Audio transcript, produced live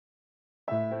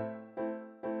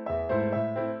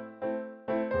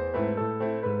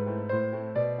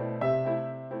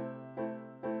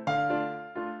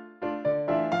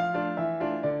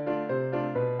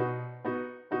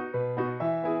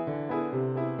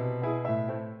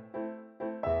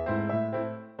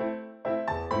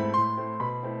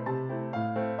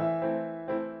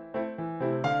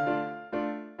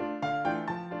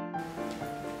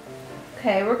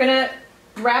Okay, we're gonna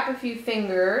wrap a few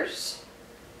fingers.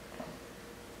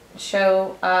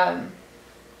 Show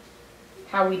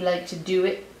how we like to do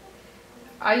it.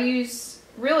 I use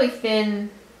really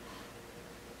thin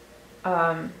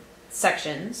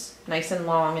sections, nice and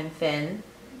long and thin.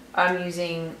 I'm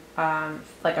using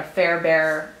like a Fair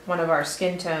Bear, one of our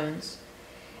skin tones.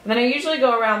 And then I usually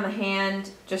go around the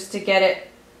hand just to get it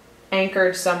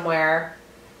anchored somewhere.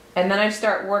 And then I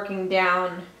start working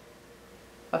down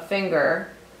a finger.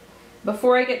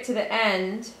 Before I get to the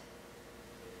end,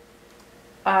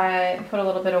 I put a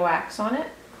little bit of wax on it,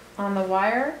 on the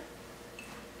wire.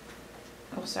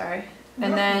 Oh, sorry.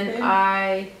 And then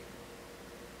I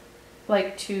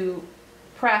like to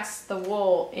press the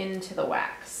wool into the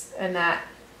wax, and that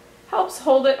helps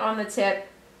hold it on the tip,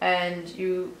 and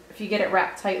if you get it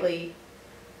wrapped tightly,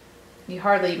 you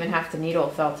hardly even have to needle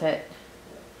felt it.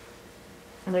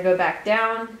 And I go back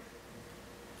down,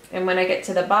 and when I get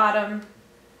to the bottom,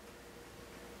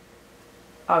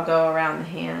 I'll go around the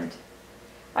hand.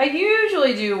 I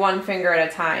usually do one finger at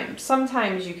a time.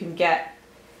 Sometimes you can get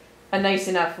a nice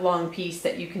enough long piece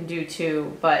that you can do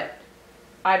two, but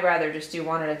I'd rather just do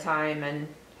one at a time and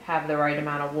have the right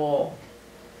amount of wool.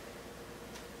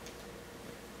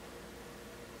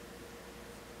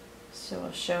 So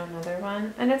we'll show another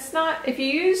one. And it's not, if you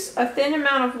use a thin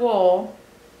amount of wool,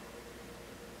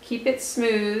 keep it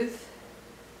smooth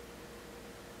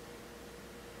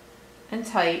and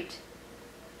tight.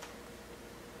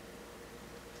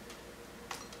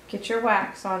 Get your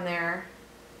wax on there.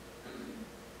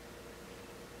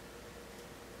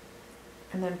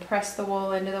 And then press the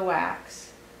wool into the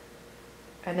wax.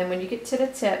 And then when you get to the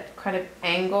tip, kind of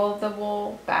angle the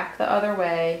wool back the other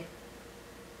way.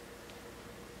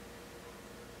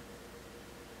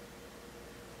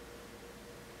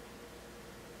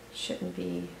 Shouldn't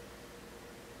be,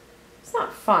 it's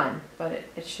not fun, but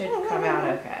it should come out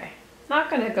okay. It's not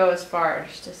going to go as far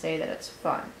as to say that it's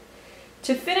fun.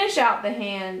 To finish out the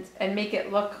hand and make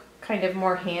it look kind of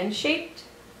more hand-shaped,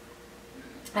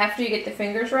 after you get the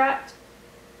fingers wrapped,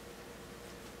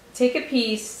 take a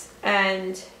piece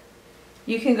and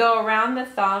you can go around the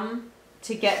thumb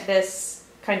to get this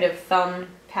kind of thumb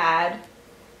pad.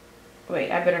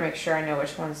 Wait, I better make sure I know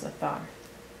which one's the thumb.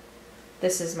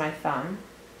 This is my thumb.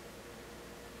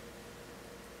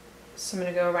 So I'm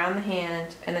going to go around the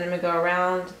hand, and then I'm going to go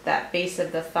around that base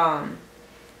of the thumb.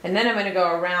 And then I'm going to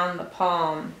go around the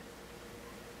palm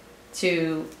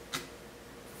to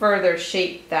further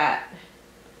shape that.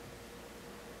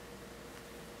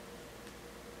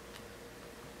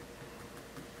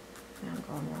 Now I'm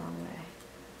going the wrong way.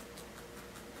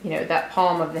 You know, that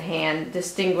palm of the hand,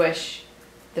 distinguish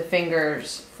the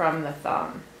fingers from the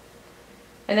thumb.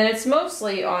 And then it's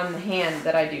mostly on the hand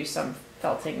that I do some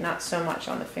felting, not so much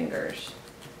on the fingers.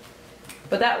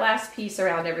 But that last piece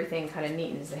around everything kind of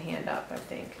neatens the hand up, I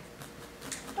think.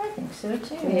 I think so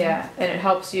too. Yeah, and it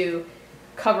helps you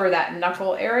cover that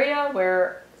knuckle area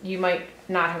where you might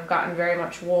not have gotten very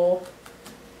much wool.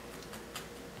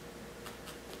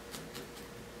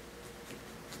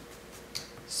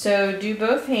 So do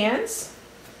both hands,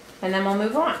 and then we'll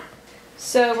move on.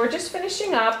 So we're just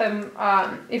finishing up, and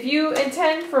if you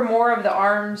intend for more of the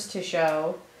arms to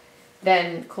show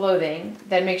than clothing,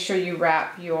 then make sure you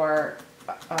wrap your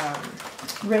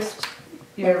wrist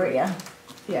area.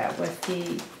 Yeah, with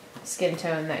the skin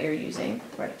tone that you're using.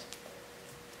 Right.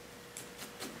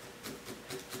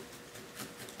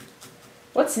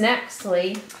 What's next,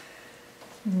 Lee?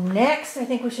 Next, I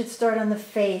think we should start on the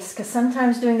face, because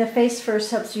sometimes doing the face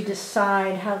first helps you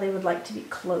decide how they would like to be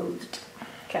clothed.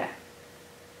 Okay.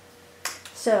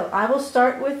 So I will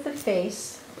start with the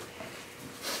face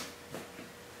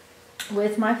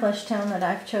with my flesh tone that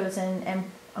I've chosen, and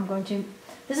I'm going to,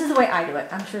 this is the way I do it.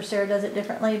 I'm sure Sarah does it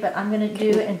differently, but I'm going to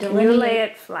do it and delineate. You lay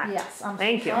it flat. Yes.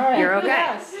 Thank you. Right. You're okay.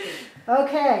 Yes.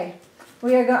 Okay.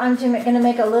 I'm going to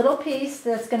make a little piece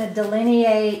that's going to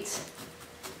delineate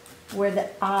where the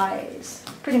eyes,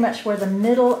 pretty much where the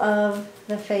middle of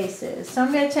the face is. So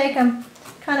I'm going to take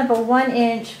kind of a 1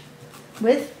 inch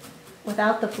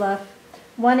without the fluff,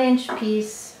 1 inch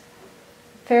piece,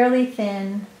 fairly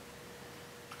thin.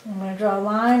 I'm going to draw a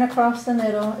line across the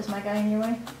middle. Is my guy in your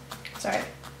way? Sorry.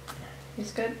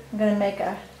 He's good. I'm going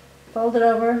to fold it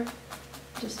over,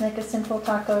 just make a simple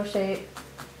taco shape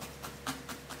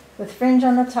with fringe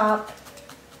on the top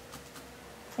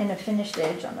and a finished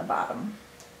edge on the bottom.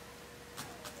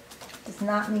 Does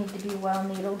not need to be well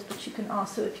needled, but you can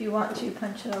also, if you want to,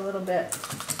 punch it a little bit.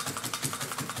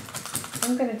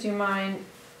 I'm going to do mine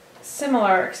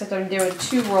similar, except I'm doing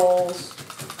 2 rolls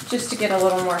just to get a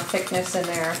little more thickness in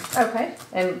there. Okay.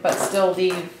 But still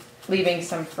leave leaving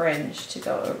some fringe to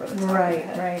go over the top of the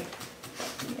head. Right.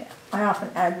 Yeah, I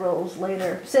often add rolls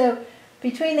later. So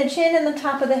between the chin and the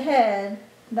top of the head,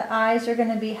 the eyes are going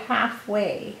to be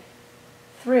halfway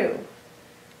through.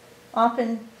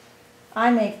 Often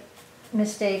I make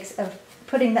mistakes of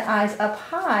putting the eyes up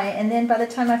high, and then by the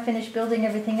time I finish building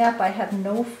everything up, I have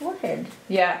no forehead.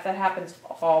 Yeah, that happens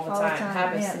all the time.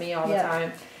 Happens yeah. to me all the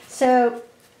time. So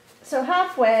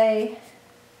halfway,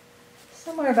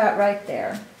 somewhere about right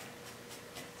there.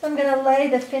 So I'm going to lay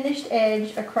the finished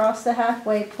edge across the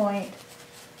halfway point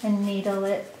and needle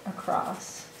it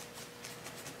across.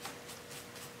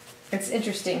 It's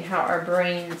interesting how our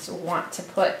brains want to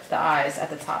put the eyes at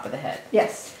the top of the head.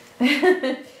 Yes.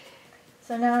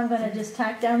 So now I'm going to just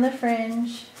tack down the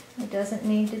fringe. It doesn't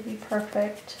need to be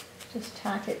perfect. Just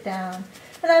tack it down.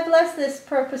 And I've left this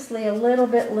purposely a little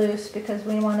bit loose because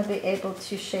we want to be able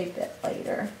to shape it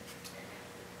later.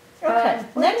 Okay,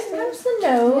 next comes the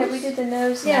nose. Yeah, we did the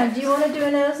nose. Yeah, next. do you want to do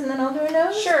a nose and then I'll do a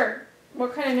nose? Sure.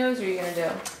 What kind of nose are you going to do?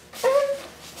 I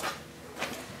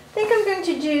think I'm going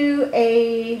to do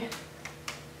a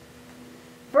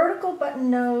vertical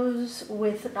button nose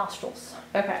with nostrils.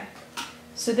 Okay.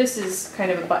 So this is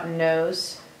kind of a button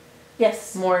nose.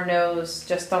 Yes. More nose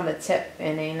just on the tip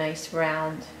in a nice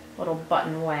round little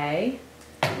button way.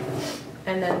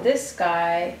 And then this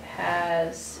guy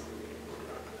has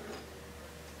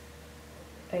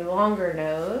a longer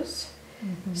nose.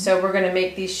 Mm-hmm. So we're going to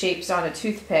make these shapes on a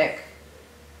toothpick,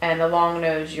 and the long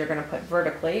nose you're going to put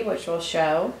vertically, which will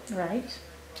show. Right.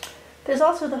 There's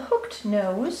also the hooked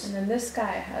nose. And then this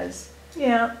guy has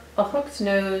Yeah. a hooked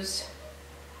nose,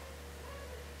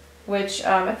 which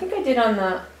I think I did on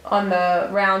the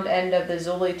round end of the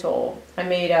Zuli tool. I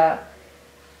made a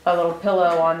little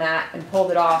pillow on that and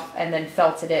pulled it off and then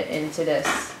felted it into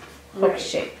this hook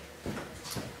shape.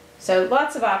 So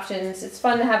lots of options. It's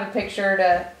fun to have a picture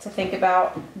to think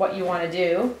about what you want to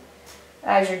do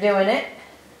as you're doing it.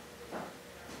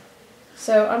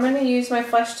 So I'm going to use my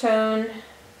flesh tone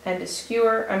and a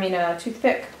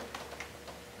toothpick.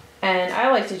 And I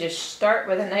like to just start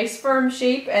with a nice firm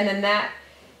shape, and then that,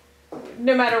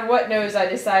 no matter what nose I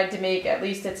decide to make, at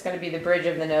least it's going to be the bridge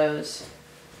of the nose.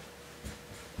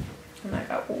 And I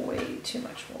got way too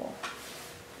much wool.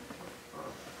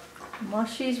 While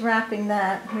she's wrapping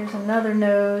that, here's another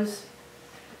nose,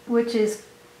 which is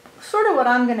sort of what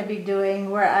I'm going to be doing,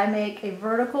 where I make a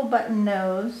vertical button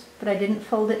nose, but I didn't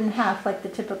fold it in half like the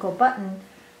typical button.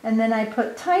 And then I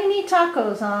put tiny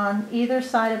tacos on either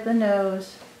side of the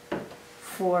nose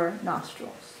for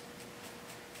nostrils.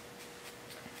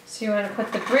 So you want to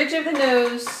put the bridge of the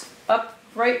nose up,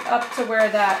 right up to where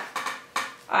that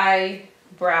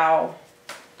eyebrow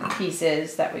piece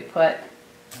is that we put.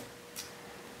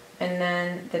 And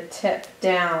then the tip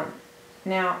down.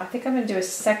 Now, I think I'm going to do a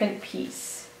second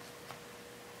piece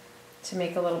to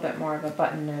make a little bit more of a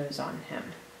button nose on him,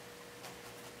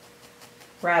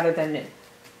 rather than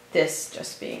this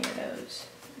just being the nose.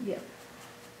 Yep.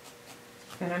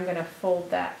 And I'm going to fold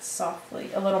that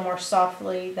softly, a little more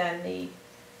softly than the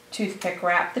toothpick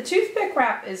wrap. The toothpick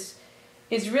wrap is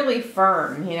really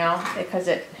firm, you know, because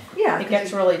it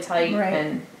gets really tight. Right.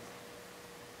 And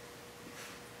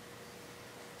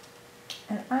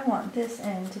I want this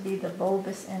end to be the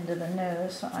bulbous end of the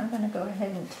nose, so I'm going to go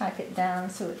ahead and tack it down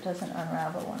so it doesn't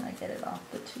unravel when I get it off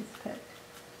the toothpick.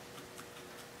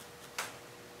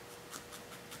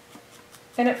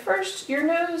 And at first, your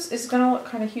nose is going to look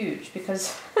kind of huge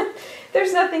because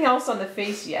there's nothing else on the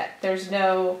face yet. There's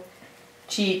no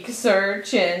cheeks or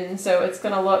chin, so it's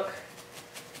going to look,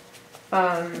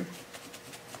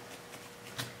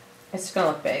 it's going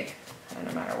to look big,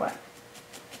 no matter what.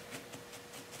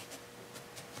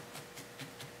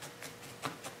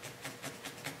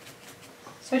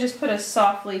 So I just put a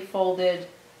softly folded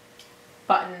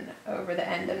button over the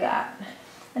end of that.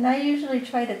 And I usually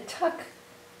try to tuck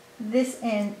this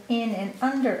end in and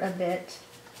under a bit,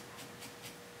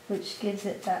 which gives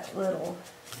it that little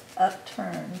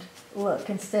upturned look,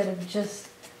 instead of just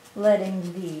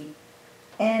letting the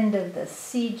end of the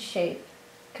seed shape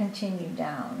continue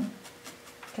down,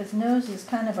 because nose is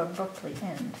kind of abruptly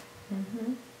end.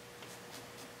 Mm-hmm.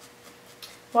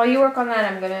 While you work on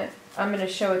that, I'm gonna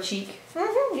show a cheek.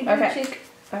 Mm-hmm, you do Okay. a cheek.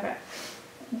 Okay.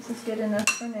 This is good enough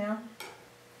for now.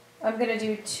 I'm gonna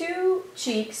do 2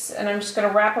 cheeks, and I'm just gonna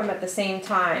wrap them at the same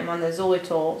time on the Zuli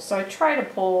tool. So I try to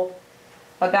pull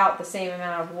about the same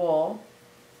amount of wool.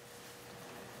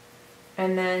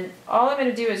 And then all I'm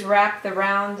gonna do is wrap the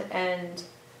round end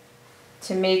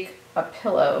to make a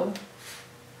pillow.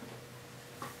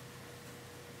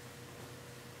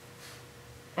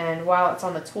 And while it's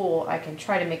on the tool, I can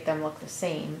try to make them look the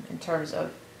same in terms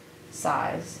of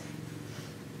size.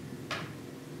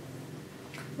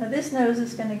 Now this nose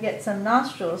is going to get some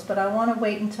nostrils, but I want to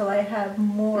wait until I have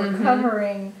more Mhm.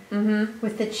 covering Mm-hmm.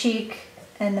 with the cheek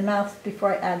and the mouth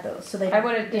before I add those, so they I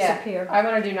want to disappear. I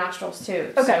want to do nostrils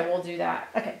too. Okay. So we'll do that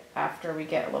Okay. after we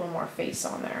get a little more face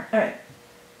on there. All right.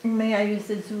 May I use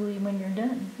the Zuli when you're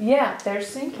done? Yeah, there's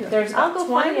Thank you. there's I'll about go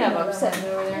 20 find of them another sitting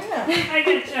over there. Yeah. I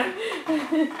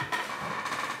getcha.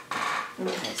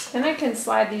 Okay, so then I can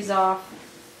slide these off.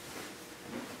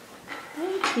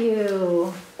 Thank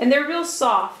you. And they're real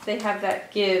soft. They have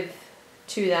that give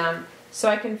to them. So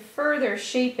I can further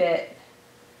shape it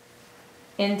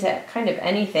into kind of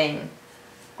anything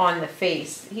on the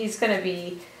face. He's going to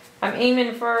be, I'm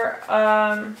aiming for,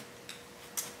 I'm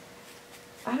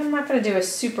not going to do a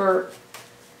super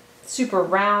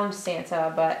round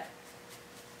Santa, but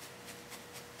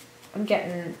I'm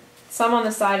getting some on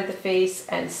the side of the face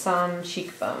and some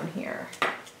cheekbone here.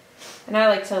 And I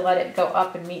like to let it go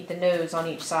up and meet the nose on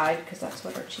each side because that's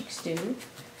what our cheeks do.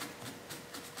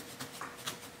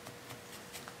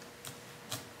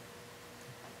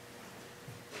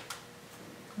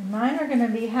 Mine are going to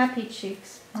be happy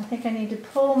cheeks. I think I need to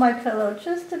pull my pillow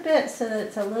just a bit so that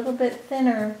it's a little bit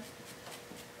thinner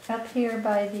up here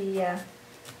by the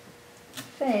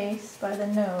face, by the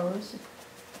nose.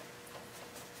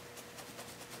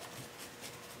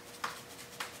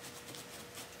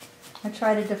 I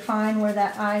try to define where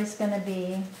that eye's going to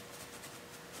be,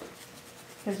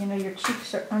 because you know your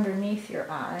cheeks are underneath your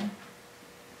eye.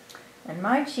 And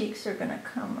my cheeks are going to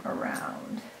come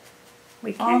around.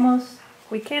 We can't. Almost.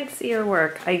 We can't see your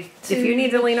work. If To you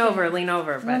need to the lean chin. over, lean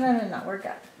over. But No, we're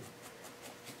good.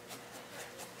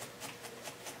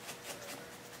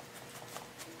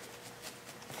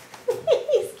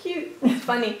 He's cute. It's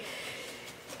funny.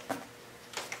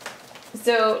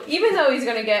 So even though he's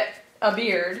gonna get a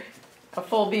beard, a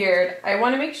full beard, I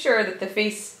want to make sure that the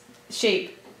face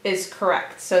shape is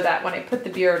correct so that when I put the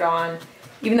beard on,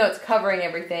 even though it's covering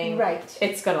everything, Right.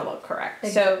 it's gonna look correct.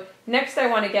 Exactly. So next I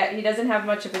want to get, he doesn't have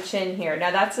much of a chin here.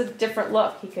 Now that's a different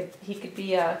look. He could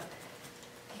be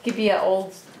an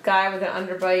old guy with an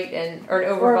underbite or an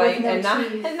Or with overbite no and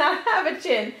teeth. not have a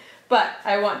chin. But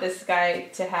I want this guy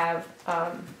to have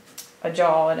a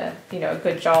jaw and a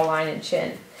good jawline and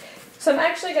chin. So I'm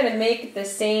actually going to make the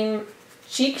same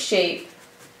cheek shape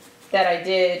that I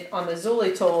did on the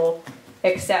Zuli tool,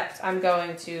 except I'm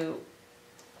going to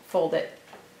fold it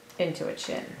into a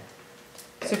chin.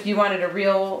 So if you wanted a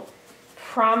real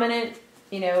prominent,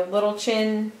 little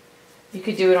chin, you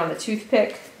could do it on the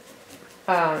toothpick.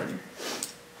 But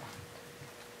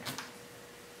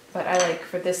I like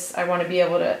for this, I want to be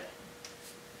able to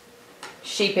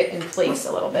shape it in place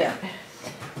a little bit. Yeah.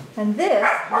 And this,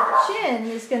 the chin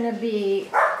is going to be,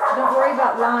 don't worry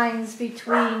about lines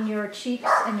between your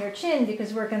cheeks and your chin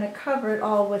because we're going to cover it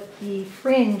all with the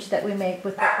fringe that we make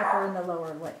with the upper and the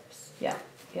lower lips. Yeah,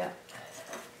 yeah.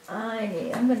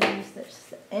 I'm going to use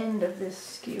the end of this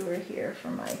skewer here for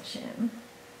my chin.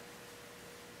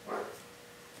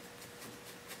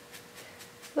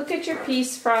 Look at your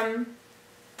piece from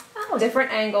Oh,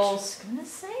 different angles. I was going to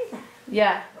say that.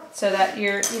 Yeah, so that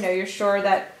you're sure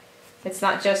that it's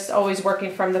not just always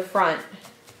working from the front.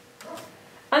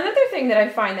 Another thing that I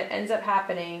find that ends up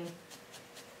happening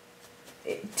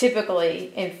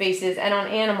typically in faces and on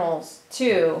animals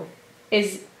too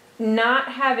is not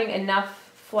having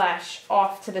enough flesh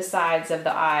off to the sides of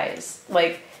the eyes.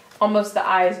 Like almost the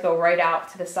eyes go right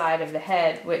out to the side of the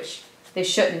head, which they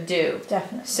shouldn't do.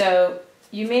 Definitely. So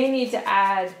you may need to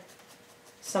add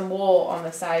some wool on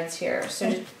the sides here. So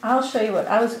And I'll show you what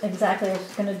I was going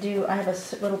to do. I have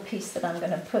a little piece that I'm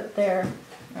going to put there.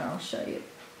 I'll show you.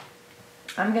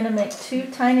 I'm going to make 2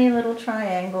 tiny little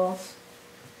triangles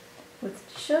with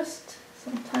just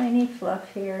some tiny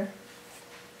fluff here.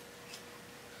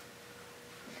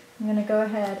 I'm going to go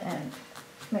ahead and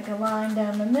make a line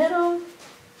down the middle,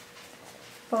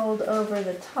 fold over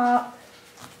the top,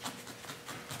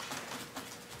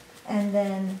 and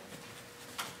then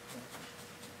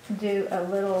do a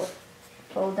little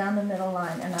fold down the middle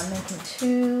line, and I'm making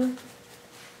 2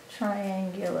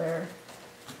 triangular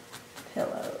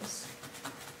pillows.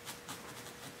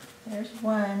 There's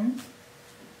one,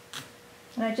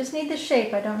 and I just need the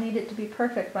shape. I don't need it to be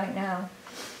perfect right now.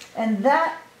 And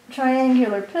that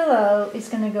triangular pillow is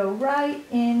going to go right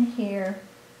in here.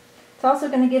 It's also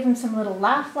going to give him some little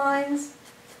laugh lines,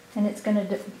 and it's going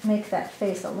to make that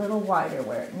face a little wider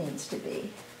where it needs to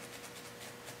be.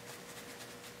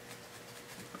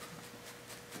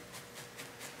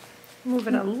 move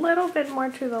it a little bit more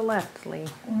to the left, Lee.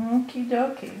 Okie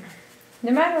dokie.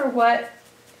 no matter what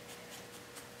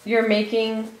you're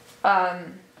making,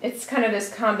 it's kind of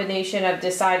this combination of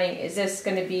deciding, is this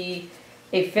going to be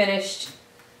a finished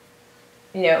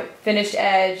you know, finished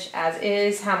edge as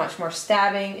is? How much more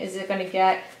stabbing is it going to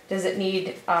get? Does it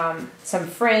need some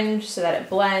fringe so that it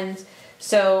blends?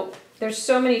 So there's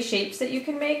so many shapes that you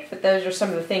can make, but those are some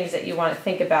of the things that you want to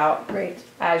think about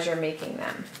as you're making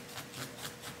them.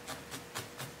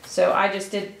 So I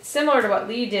just did similar to what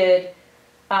Lee did,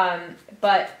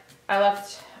 but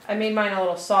I made mine a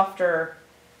little softer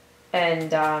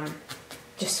and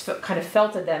just kind of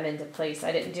felted them into place.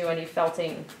 I didn't do any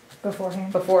felting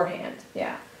beforehand,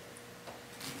 yeah.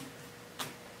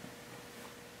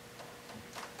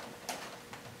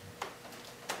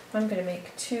 I'm gonna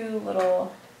make 2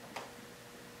 little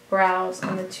brows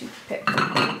on the toothpick.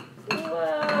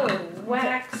 Whoa,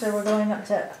 wax. So we're going up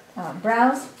to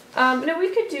brows? No,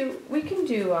 we can do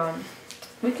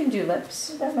lips.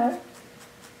 Doesn't matter.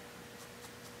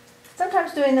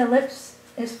 Sometimes doing the lips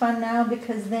is fun now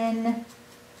because then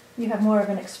you have more of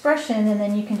an expression and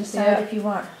then you can decide if you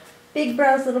want big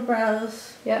brows, little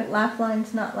brows, laugh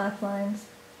lines, not laugh lines.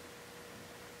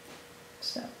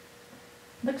 So,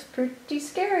 looks pretty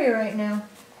scary right now.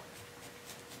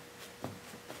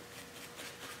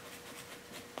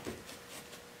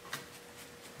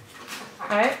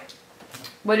 Alright.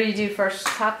 What do you do first,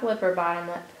 top lip or bottom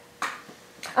lip?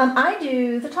 I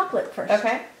do the top lip first.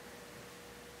 Okay.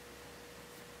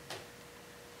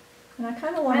 And I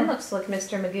kind of want Mine looks like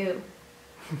Mr. Magoo.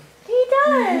 He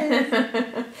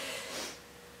does!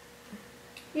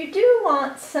 You do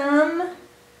want some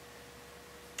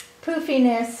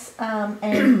poofiness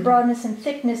and broadness and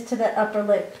thickness to that upper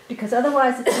lip because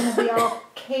otherwise it's going to be all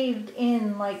caved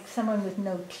in like someone with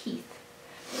no teeth.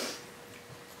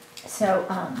 So,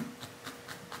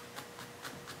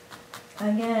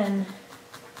 again,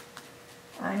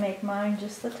 I make mine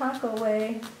just the taco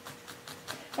way.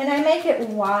 And I make it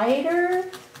wider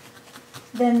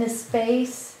than the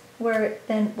space where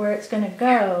it's going to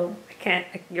go. I can't,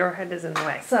 your head is in the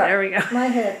way. Sorry, there we go. My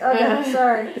head. Okay,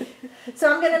 sorry.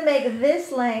 So I'm going to make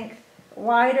this length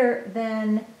wider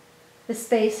than the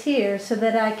space here so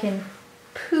that I can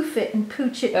poof it and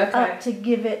pooch it up to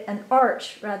give it an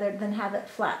arch rather than have it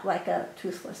flat like a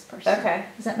toothless person. Okay.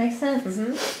 Does that make sense?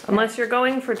 Mm-hmm. Unless you're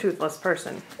going for toothless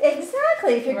person.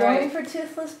 Exactly. If you're going for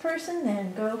toothless person,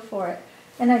 then go for it.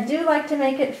 And I do like to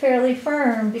make it fairly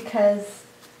firm because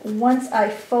once I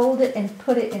fold it and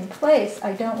put it in place,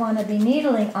 I don't want to be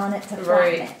needling on it to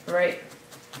flatten it. Right.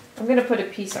 I'm going to put a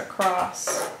piece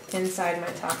across inside my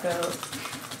taco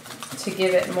to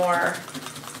give it more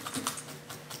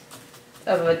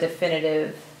of a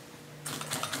definitive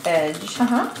edge.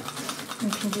 You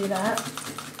can do that.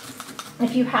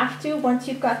 If you have to, once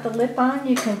you've got the lip on,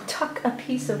 you can tuck a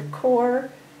piece of core,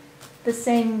 the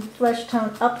same flesh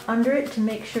tone, up under it to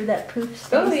make sure that poof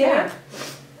stays there.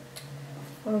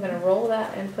 I'm going to roll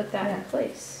that and put that in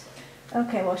place.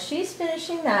 Okay, well she's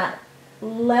finishing that.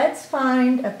 Let's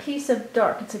find a piece of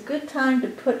dark. It's a good time to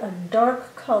put a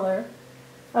dark color,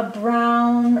 a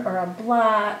brown or a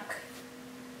black,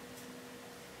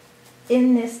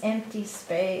 in this empty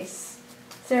space.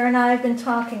 Sarah and I have been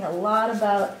talking a lot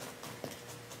about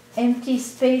empty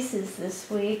spaces this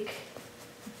week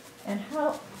and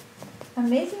how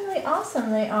amazingly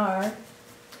awesome they are.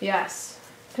 Yes.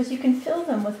 Because you can fill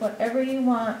them with whatever you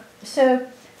want. So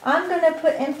I'm going to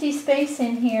put empty space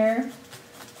in here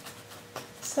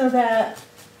so that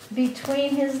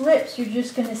between his lips you're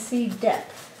just going to see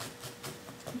depth.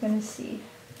 You're going to see.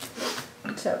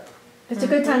 So it's a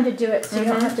good time to do it so you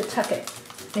don't have to tuck it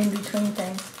in between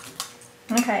things.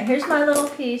 Okay, here's my little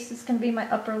piece. It's going to be my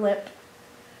upper lip.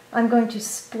 I'm going to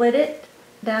split it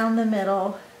down the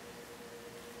middle.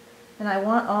 And I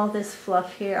want all this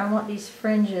fluff here. I want these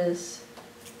fringes.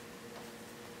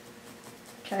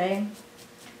 Okay.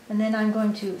 And then I'm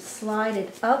going to slide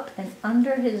it up and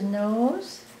under his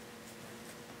nose.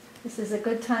 This is a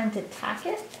good time to tack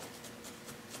it.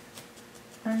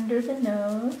 Under the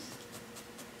nose.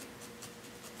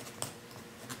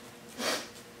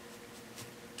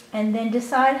 And then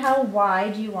decide how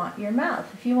wide you want your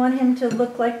mouth. If you want him to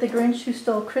look like the Grinch Who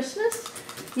Stole Christmas,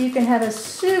 you can have a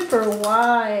super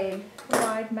wide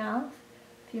mouth.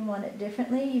 If you want it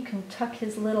differently, you can tuck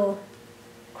his little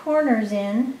corners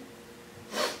in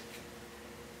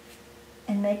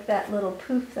and make that little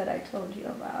poof that I told you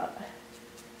about.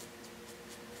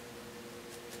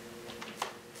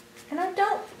 And I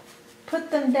don't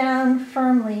put them down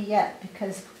firmly yet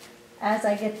because as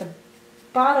I get the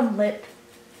bottom lip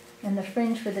and the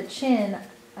fringe for the chin,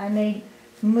 I may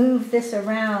move this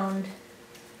around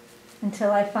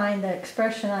until I find the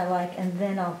expression I like, and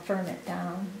then I'll firm it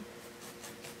down.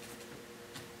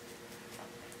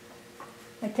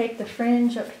 I take the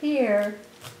fringe up here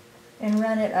and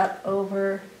run it up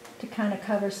over to kind of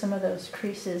cover some of those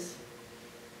creases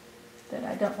that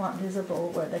I don't want visible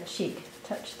where the cheek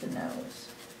touched the nose.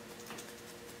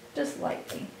 Just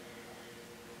lightly.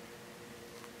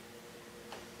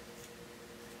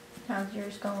 How's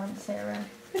yours going, Sarah?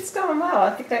 It's going well.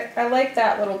 I think I like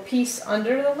that little piece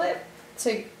under the lip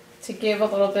to give a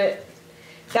little bit.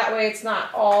 That way it's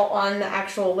not all on the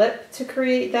actual lip to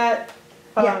create that.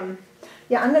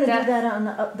 Yeah, I'm going to do that on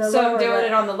the so lower I'm doing lip.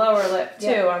 it on the lower lip too.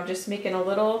 Yeah. I'm just making a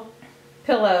little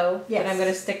pillow that I'm going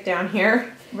to stick down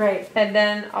here. Right. And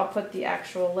then I'll put the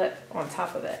actual lip on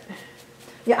top of it.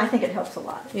 Yeah, I think it helps a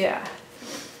lot. Yeah.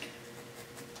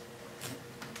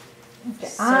 Okay.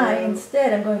 So-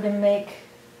 Instead, I'm going to make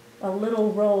a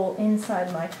little roll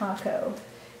inside my taco.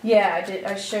 Yeah, I did.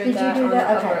 I showed Did that you do on that?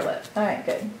 the Okay. upper lip. All right,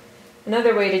 good.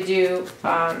 Another way to do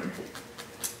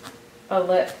a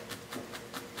lip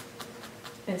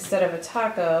instead of a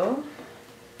taco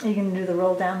Are you going to do the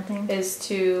roll down thing? is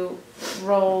to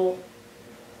roll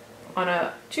on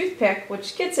a toothpick,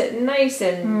 which gets it nice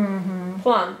and Mm-hmm.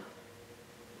 plump.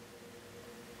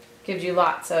 Gives you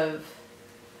lots of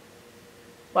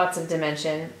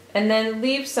dimension, and then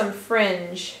leave some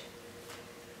fringe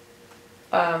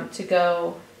to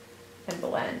go and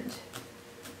blend.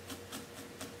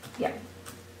 Yeah.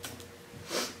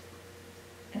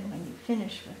 And when you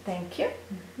finish with thank you.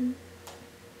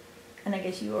 And I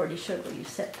guess you already showed where you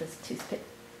set this toothpick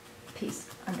piece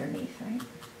underneath, right?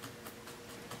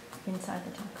 Inside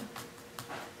the taco.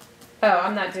 Oh,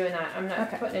 I'm not doing that. I'm not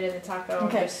Okay. putting it in the taco. I'm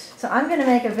Okay, just- so I'm going to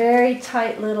make a very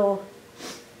tight little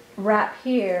wrap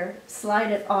here,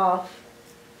 slide it off,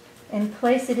 and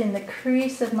place it in the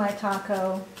crease of my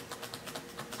taco,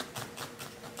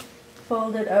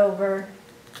 fold it over,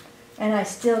 and I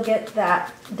still get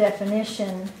that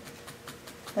definition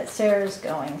that Sarah's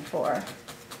going for,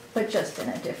 but just in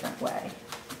a different way.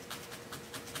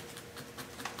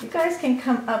 You guys can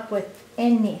come up with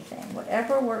anything,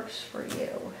 whatever works for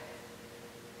you.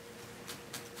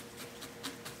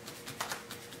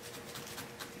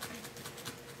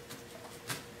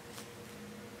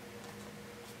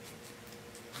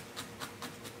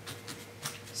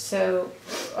 So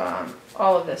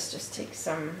all of this just takes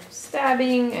some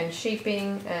stabbing and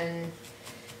shaping, and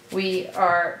we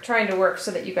are trying to work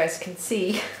so that you guys can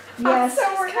see. Yes,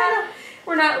 So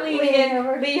we're not leaning leaning in.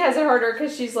 over. Lee has it harder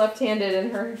because she's left-handed,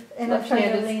 and her And I'm left trying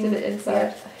hand to is lean to the inside.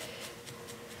 yeah.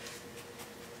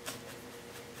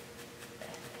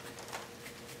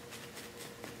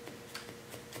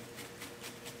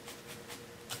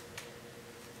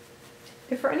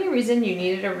 If for any reason you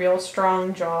needed a real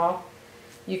strong jaw,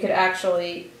 you could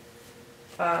actually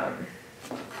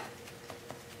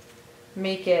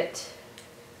make it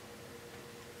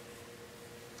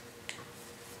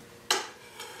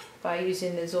by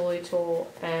using the Zoli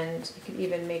tool, and you can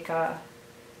even make a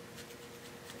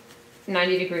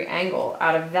 90-degree angle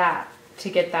out of that to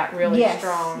get that really Yes,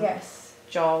 strong yes.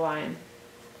 jawline.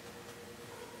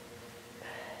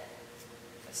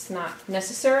 It's not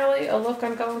necessarily a look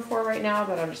I'm going for right now,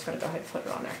 but I'm just going to go ahead and put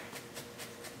it on there.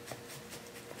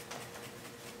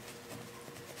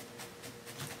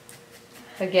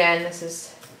 Again, this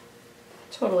is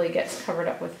totally gets covered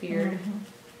up with beard.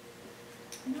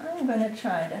 And I'm going to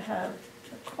try to have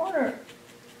the corner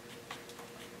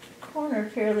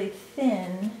fairly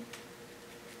thin,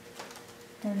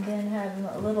 and then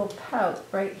have a little pout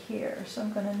right here. So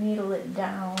I'm going to needle it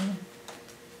down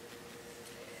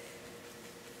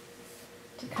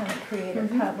to kind of create a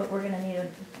pout, but we're going to need a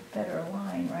better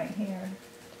line right here.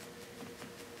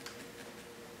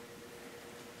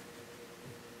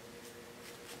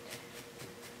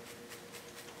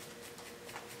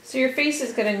 So your face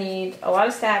is going to need a lot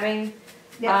of stabbing,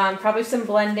 Yeah. probably some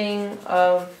blending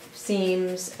of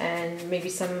seams, and maybe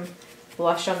some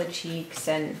blush on the cheeks,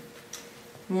 and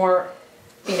more,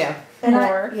 And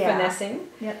more yeah. finessing.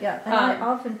 Yeah. And I Um,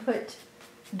 often put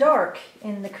dark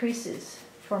in the creases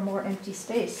for more empty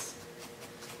space.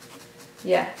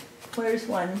 Yeah. Where's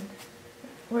one?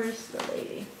 Where's the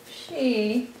lady?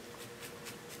 She,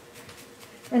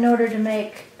 In order to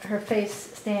make her face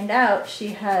stand out, she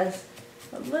has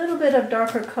a little bit of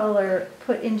darker color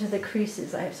put into the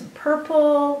creases. I have some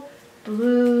purple,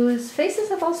 blues. Faces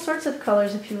have all sorts of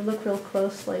colors if you look real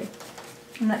closely.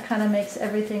 And that kind of makes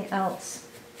everything else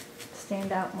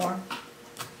stand out more.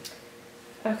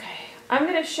 okay. I'm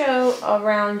going to show a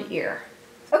round ear.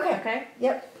 Okay. Okay?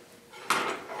 Yep.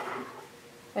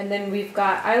 And then we've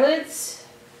got eyelids.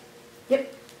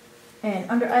 Yep. And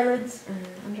under eyelids. And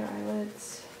under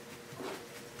eyelids.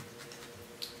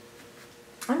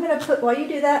 I'm going to put, while you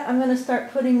do that, I'm going to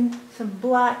start putting some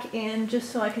black in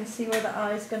just so I can see where the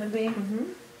eye's going to be.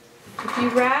 If you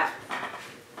wrap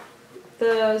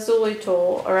the Zuli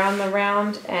tool around the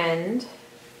round end.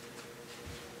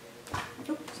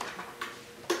 Oops.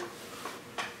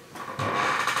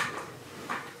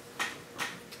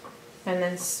 And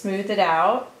then smooth it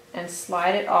out and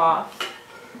slide it off.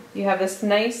 You have this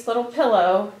nice little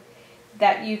pillow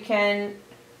that you can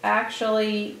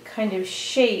actually kind of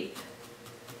shape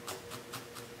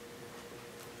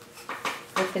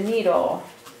with the needle.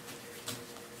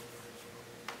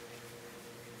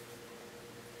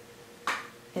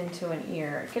 Into an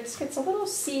ear. It gets a little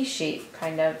C shape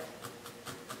kind of.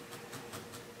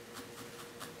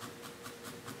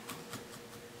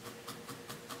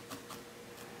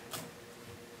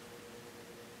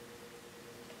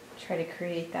 Try to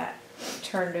create that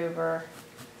turned over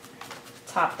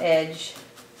top edge.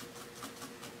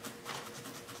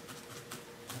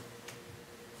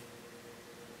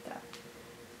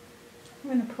 I'm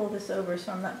going to pull this over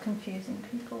so I'm not confusing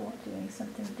people while doing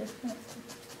something different.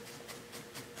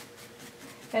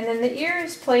 And then the ear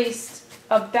is placed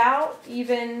about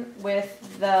even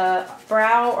with the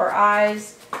brow or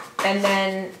eyes, and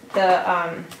then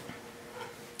the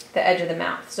edge of the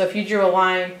mouth. So if you drew a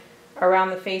line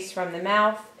around the face from the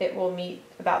mouth, it will meet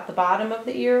about the bottom of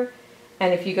the ear.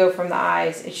 And if you go from the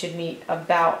eyes, it should meet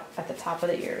about at the top of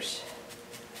the ears.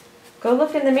 Go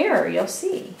look in the mirror, you'll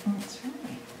see. That's right.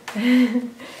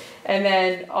 And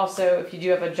then also, if you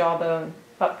do have a jawbone,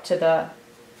 up to the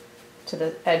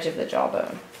edge of the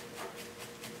jawbone.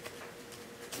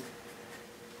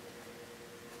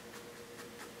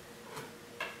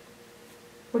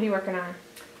 What are you working on?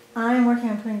 I'm working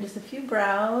on putting just a few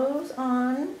brows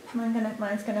on.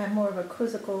 Mine's gonna have more of a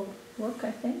quizzical look,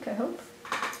 I think, I hope.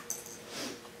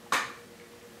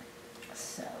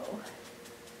 So,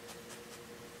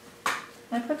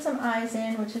 I put some eyes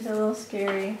in, which is a little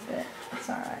scary, but it's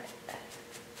alright.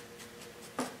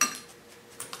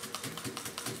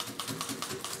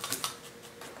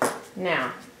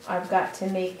 Now, I've got to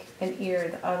make an ear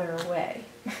the other way.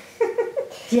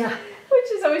 Yeah.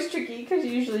 Which is always tricky because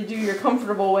you usually do your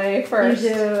comfortable way first.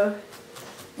 You do.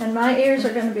 And my ears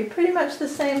are going to be pretty much the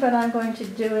same, but I'm going to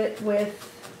do it without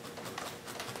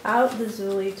the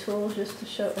Zuli tool just to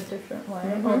show a different way.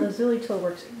 Mhm. Well, the Zuli tool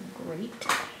works great.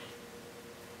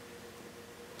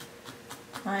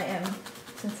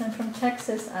 Since I'm from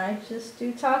Texas, I just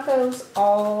do tacos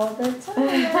all the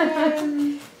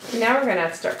time. Now we're going to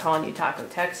have to start calling you Taco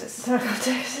Texas. Taco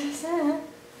Texas.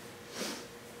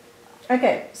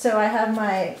 Okay, so I have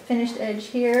my finished edge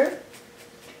here,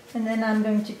 and then I'm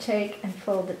going to take and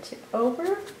fold the tip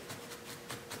over,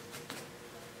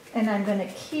 and I'm going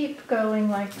to keep going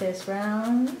like this,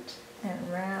 round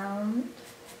and round,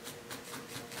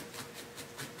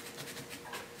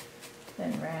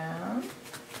 then round.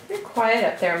 You're quiet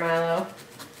up there, Milo.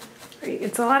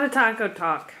 It's a lot of taco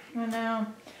talk. I know.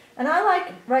 And I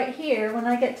like right here, when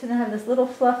I get to have this little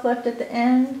fluff left at the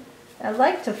end, I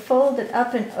like to fold it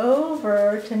up and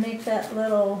over to make that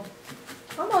little,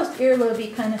 almost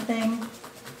earlobe-y kind of thing.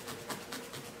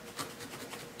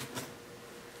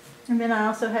 And then I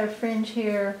also have fringe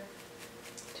here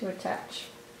to attach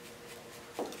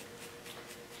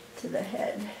to the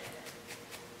head.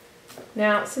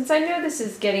 Now, since I know this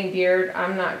is getting beard,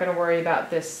 I'm not going to worry about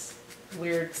this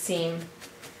weird seam.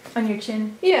 On your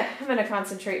chin? Yeah, I'm going to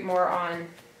concentrate more on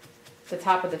the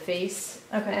top of the face.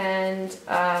 Okay. And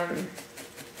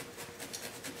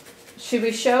should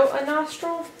we show a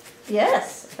nostril?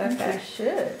 Yes, I think Okay. we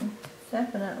should.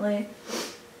 Definitely.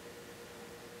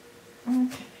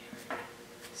 Okay.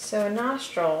 So a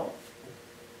nostril,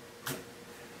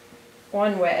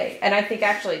 one way, and I think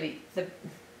actually the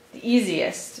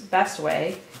easiest, best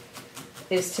way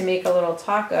is to make a little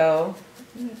taco.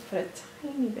 I'm going to put a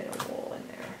tiny bit of wool in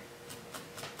there.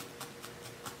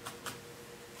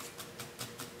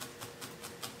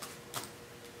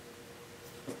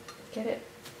 Get it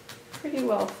pretty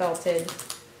well felted,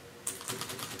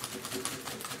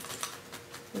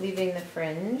 leaving the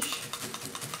fringe.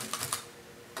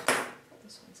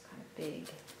 This one's kind of big.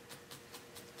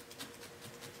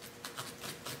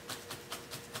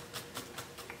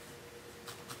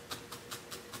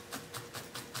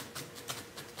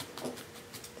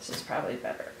 This is probably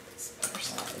better. It's better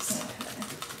size. Okay.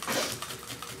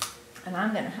 And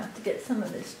I'm going to have to get some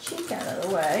of this cheek out of the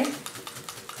way.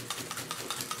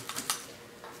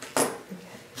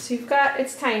 So you've got,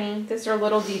 it's tiny. These are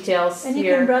little details And you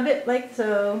here. can rub it like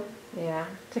so Yeah.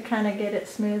 to kind of get it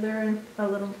smoother and a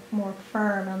little more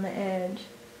firm on the edge.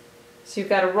 So you've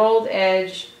got a rolled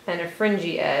edge and a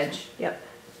fringy edge. Yep.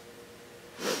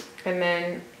 And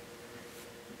then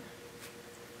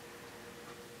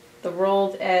the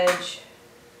rolled edge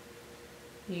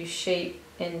you shape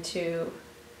into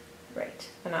Right,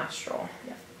 a nostril.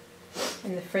 Yeah.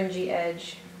 And the fringy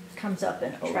edge Comes up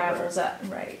and over. travels up.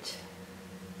 Right.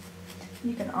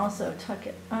 You can also tuck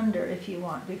it under if you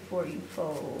want before you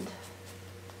fold.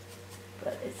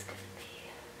 But it's gonna be.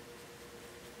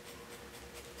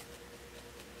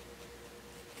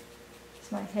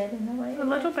 Is my head in the way? A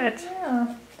little bit.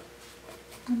 Yeah.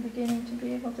 I'm beginning to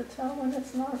be able to tell when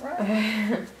it's not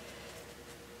right.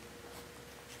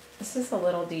 This is a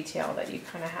little detail that you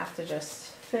kind of have to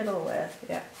just, Fiddle with.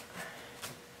 yeah.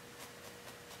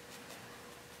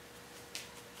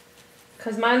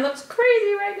 Because mine looks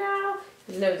crazy right now.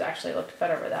 His nose actually looked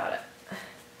better without it.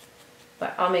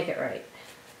 But I'll make it right.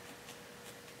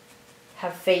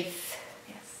 Have faith.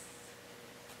 Yes.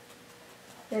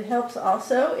 It helps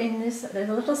also in this, there's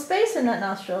a little space in that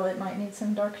nostril. It might need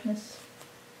some darkness.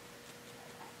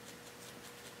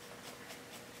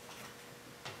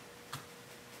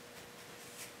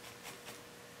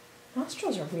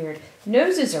 Nostrils are weird.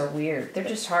 Noses are weird. They're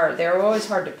just hard. They're always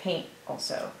hard to paint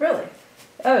also. Really?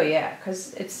 Oh yeah,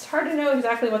 because it's hard to know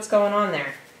exactly what's going on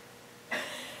there.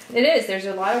 It is. There's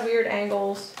a lot of weird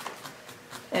angles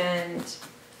and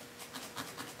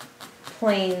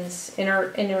planes,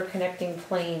 interconnecting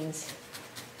planes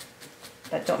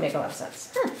that don't make a lot of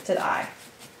sense to the eye.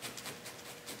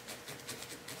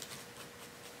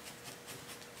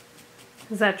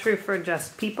 Is that true for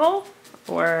just people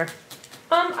or?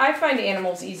 I find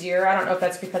animals easier. I don't know if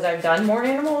that's because I've done more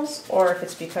animals or if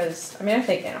it's because, I mean, I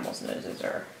think animals' noses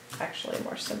are actually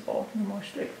more simple. More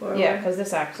straightforward. Yeah, because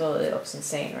this absolutely looks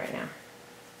insane right now.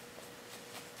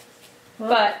 Well,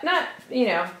 But not, you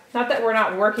know, not that we're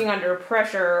not working under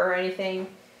pressure or anything.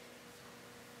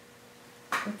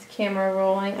 With the camera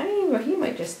rolling. I mean, he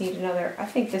might just need another, I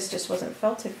think this just wasn't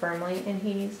felted firmly and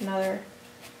he needs another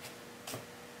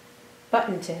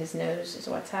button to his nose is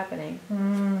what's happening.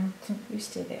 You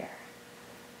stay there.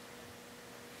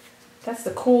 That's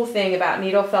the cool thing about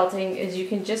needle felting is you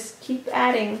can just keep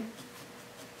adding.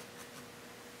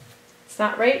 It's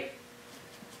not right.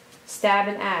 Stab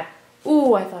and add.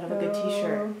 Ooh, I thought of a good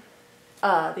t-shirt.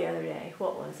 The other day.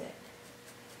 What was it?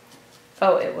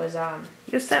 Oh, it was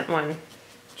You sent one.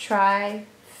 try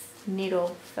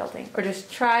needle felting. Or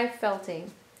just try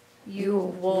felting. You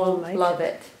will like love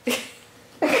it.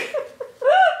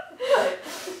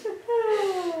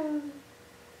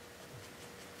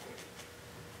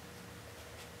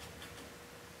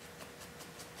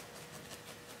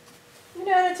 You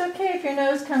know, it's okay if your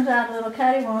nose comes out a little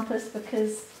cattywampus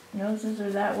because noses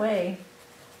are that way.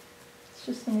 It's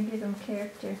just going to give them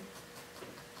character.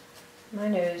 My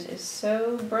nose is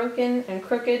so broken and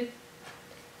crooked.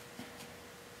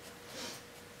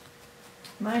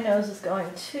 My nose is going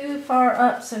too far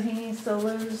up, so he needs to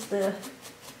lose the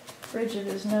bridge of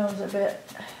his nose a bit.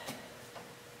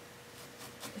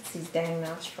 It's these dang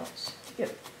nostrils.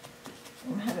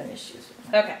 I'm having issues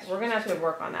with my Okay, we're gonna have to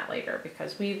work on that later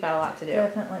because we've got a lot to do.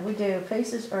 Definitely, we do.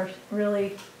 Faces are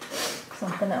really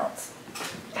something else.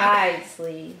 Eyes,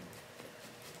 Lee.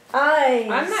 Eyes.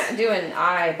 I'm not doing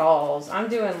eyeballs. I'm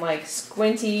doing like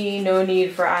squinty, no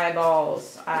need for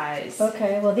eyeballs, eyes.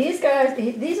 Okay, well these guys,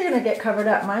 these are going to get covered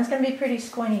up. Mine's going to be pretty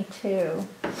squinty too.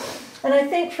 And I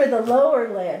think for the lower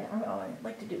lid, I'd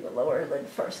like to do the lower lid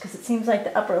first because it seems like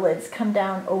the upper lids come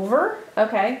down over.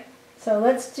 Okay. So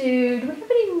let's do we have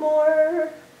any more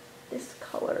this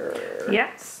color?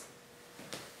 Yes.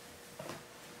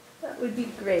 That would be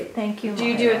great. Thank you, Do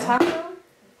you do a Maya. top one?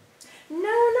 No,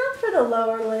 not for the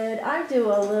lower lid. I do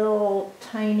a little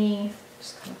tiny,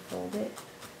 Just kind of fold it.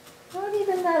 not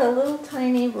even that, a little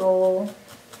tiny roll.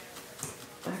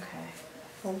 Okay.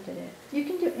 Folded it. You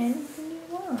can do anything you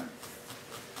want.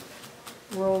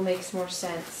 Roll makes more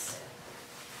sense.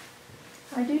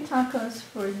 I do tacos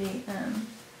for the,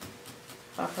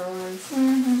 Upper ones.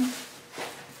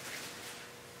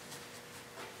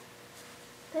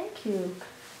 Thank you.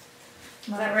 Is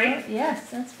that right? Yes,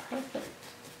 that's perfect.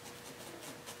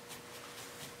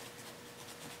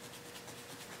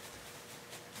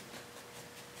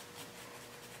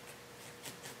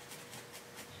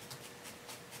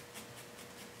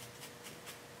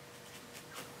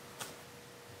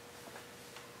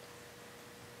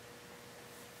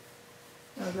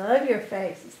 I love your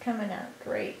face. It's coming out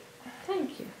great.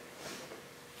 Thank you.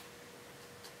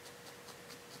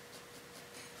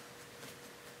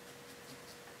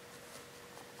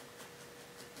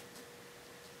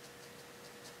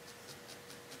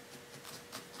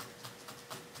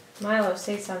 Milo,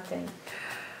 say something.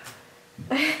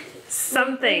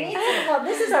 Something. Well,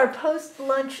 this is our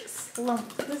post-lunch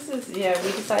slump. This is, yeah,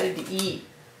 we decided to eat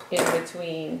in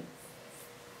between.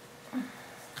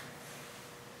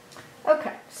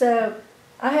 Okay, so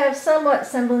I have somewhat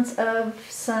semblance of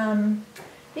some.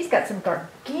 He's got some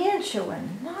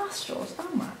gargantuan nostrils. Oh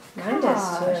my Mine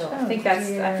gosh! does too. Oh, I think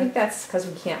dear. that's because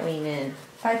we can't lean in.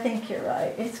 I think you're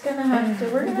right. It's gonna have to.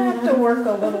 We're gonna have to work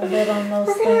a little bit on those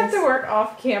We're things. gonna have to work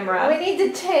off camera. We need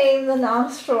to tame the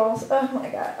nostrils. Oh my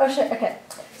god. Oh shit. Okay.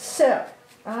 So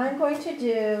I'm going to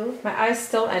do. My eyes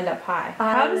still end up high.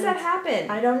 How does that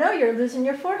happen? I don't know. You're losing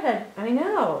your forehead, I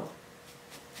know.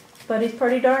 but he's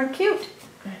pretty darn cute.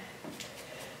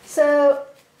 So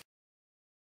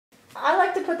I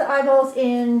like to put the eyeballs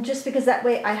in just because that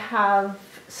way I have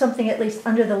something at least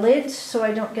under the lids so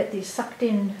I don't get the sucked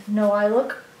in no eye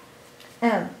look.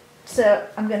 So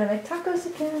I'm gonna make tacos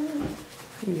again.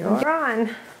 You're on.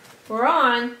 We're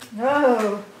on.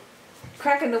 Oh,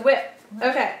 Cracking the whip.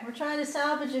 Okay. we're trying to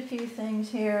salvage a few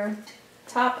things here.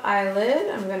 Top eyelid,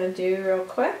 I'm gonna do real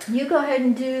quick. You go ahead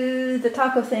and do the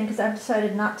taco thing because I've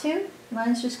decided not to.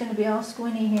 Mine's just gonna be all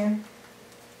squinty here.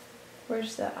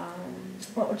 Where's the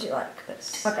What would you like?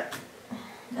 this? Okay.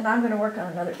 And I'm gonna work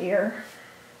on another ear.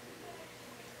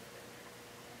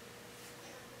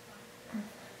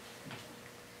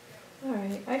 All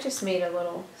right. I just made a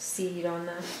little seed on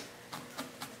the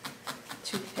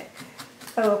toothpick.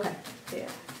 Oh, okay. Yeah.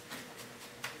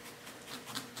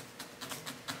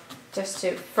 Just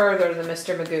to further the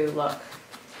Mr. Magoo look.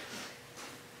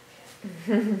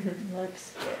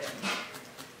 Looks good.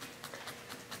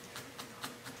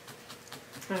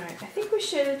 Alright, I think we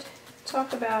should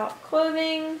talk about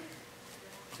clothing.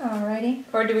 Alrighty.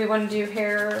 Or do we want to do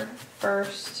hair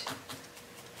first?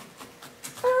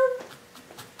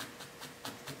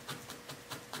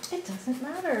 It doesn't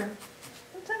matter.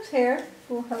 Sometimes hair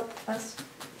will help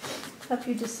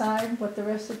you decide what the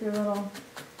rest of your little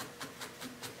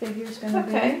figure's gonna be.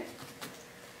 Okay.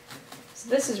 So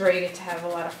this is where you get to have a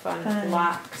lot of fun with Fun.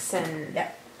 locks and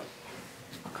Yep.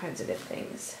 all kinds of good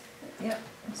things. Yep.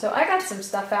 So I got some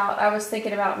stuff out. I was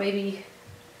thinking about maybe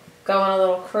going a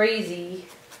little crazy,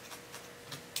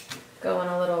 going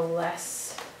a little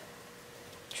less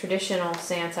traditional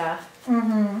Santa,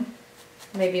 Mm-hmm.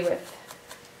 maybe with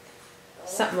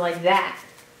something like that.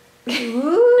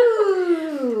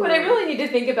 Ooh. What I really need to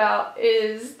think about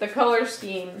is the color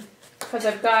scheme, because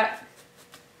I've got,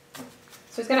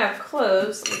 so it's gonna have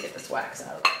clothes. Let me get this wax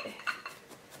out of the way.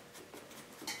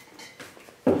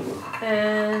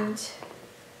 And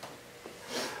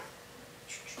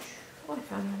oh, I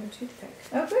found another toothpick.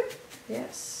 Oh, good.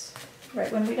 Yes.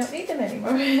 Right when we don't need them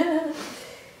anymore.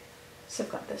 So I've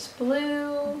got this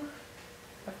blue.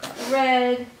 I've got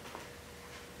red.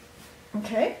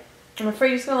 Okay. I'm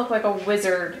afraid it's gonna look like a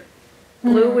wizard.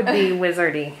 Blue would be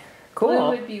wizardy. Blue Cool.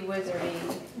 would be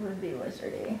wizardy, Would be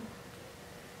wizardy.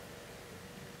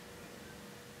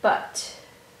 but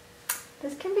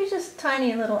This can be just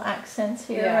tiny little accents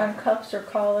here Yeah. on cuffs or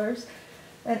collars.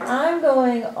 And I'm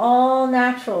going all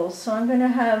naturals. So I'm going to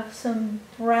have some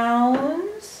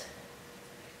browns,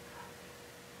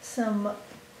 some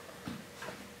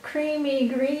creamy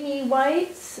greeny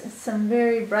whites, some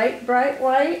very bright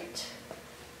white.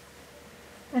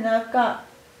 And I've got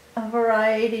a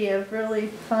variety of really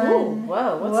fun. Ooh,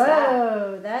 whoa, what's that?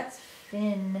 Whoa, that's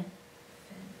fin.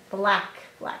 Black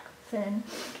fin.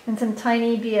 And some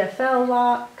tiny BFL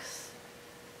locks.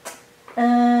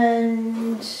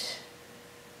 And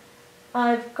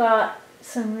I've got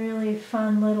some really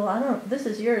fun little, this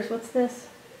is yours. What's this?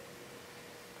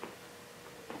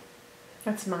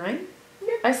 that's mine.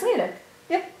 Yeah. Icelandic.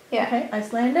 Yep. Yeah. Okay,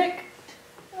 Icelandic.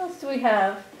 What else do we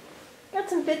have? Got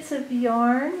some bits of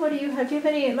yarn. What do you have? Do you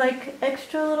have any like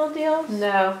extra little deals?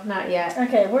 No, not yet.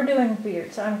 Okay, we're doing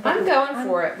beards. I'm going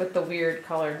for it with the weird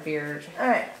colored beard. All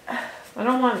right. I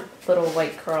don't want little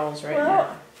white curls right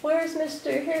Well, now. here's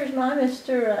my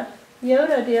Mr.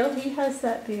 Yoda deal. He has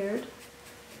that beard.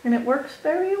 And it works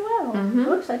very well. Mhm.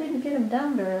 Whoops, I didn't get him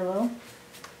down very low.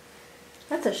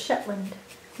 That's a Shetland.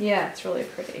 Yeah, it's really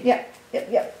pretty. Yep.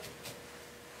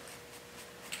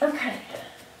 Okay.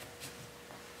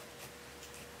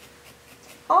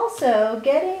 Also,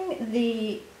 getting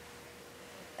the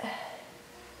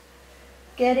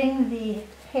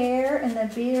hair and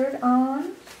the beard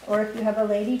on, or if you have a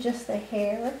lady, just the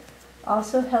hair,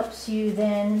 also helps you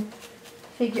then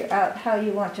figure out how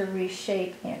you want to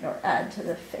reshape and or add to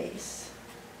the face.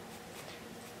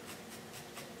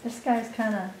 This guy's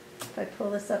kind of, if I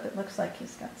pull this up, it looks like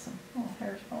he's got some little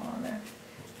hairs going on there.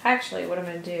 Actually, what I'm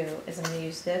going to do is I'm going to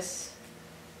use this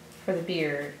for the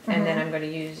beard, and then I'm going to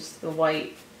use the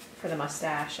white for the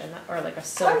mustache, and or like a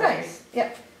silver. Oh, nice.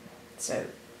 Yep. So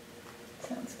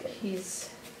Sounds good. he's.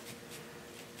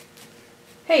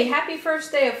 Hey, happy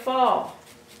first day of fall.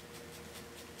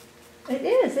 It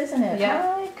is, isn't it?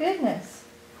 Yeah. My goodness.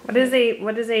 What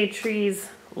is a tree's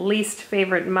least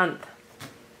favorite month?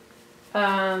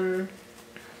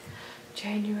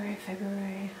 January,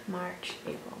 February, March,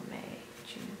 April, May,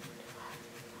 June.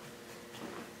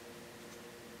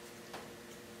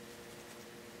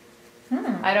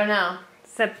 I don't know.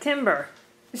 September.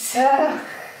 Ugh.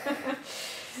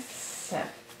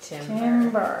 September.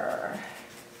 Timber.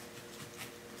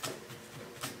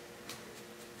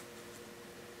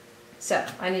 So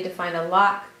I need to find a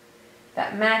lock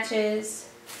that matches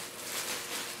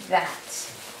that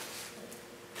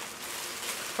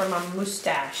for my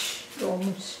mustache. Your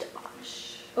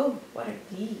mustache. Oh, what are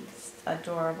these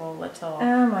adorable little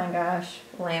Oh my gosh.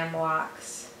 lamb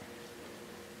locks?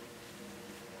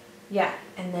 Yeah,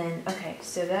 and then, okay,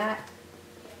 so that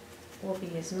will be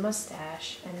his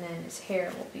mustache, and then his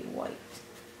hair will be white.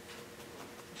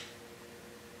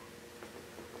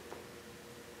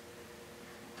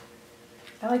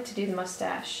 I like to do the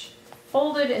mustache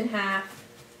folded in half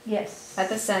Yes. at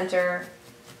the center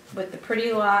with the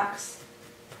pretty locks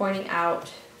pointing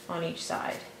out on each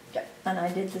side. Yep. And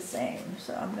I did the same.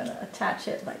 So I'm going to attach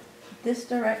it like this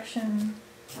direction.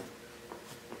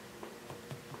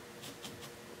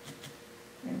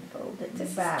 And fold it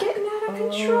This back. is getting out of over.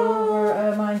 control.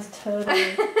 Oh,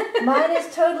 mine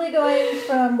is totally going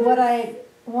from what I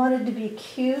wanted to be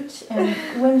cute and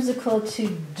whimsical to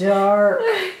dark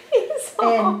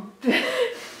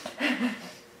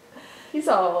He's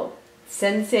all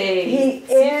sensei. He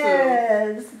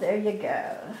Sifu. is. There you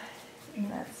go.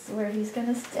 And that's where he's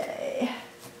gonna stay.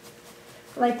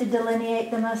 I like to delineate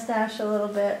the mustache a little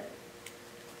bit.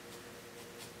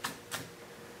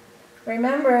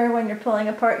 Remember when you're pulling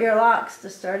apart your locks to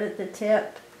start at the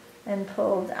tip and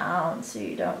pull down so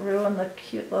you don't ruin the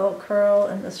cute little curl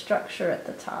and the structure at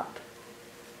the top.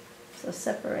 So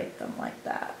separate them like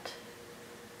that.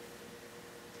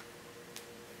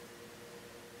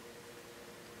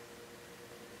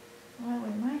 Well, we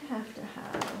might have to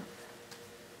have...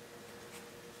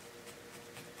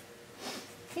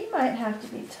 He might have to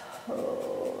be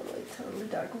totally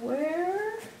dark.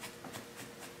 Where?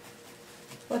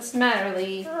 What's the matter,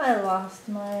 Lee? I lost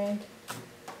my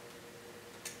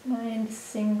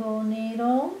single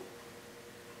needle.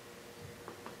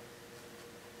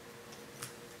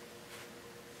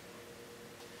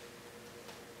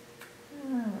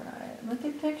 Alright, look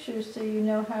at pictures so you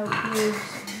know how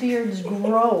beards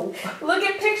grow. Look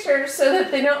at pictures so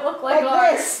that they don't look like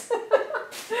Like ours.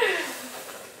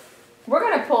 We're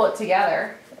gonna pull it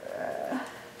together.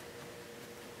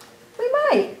 We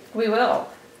might. We will.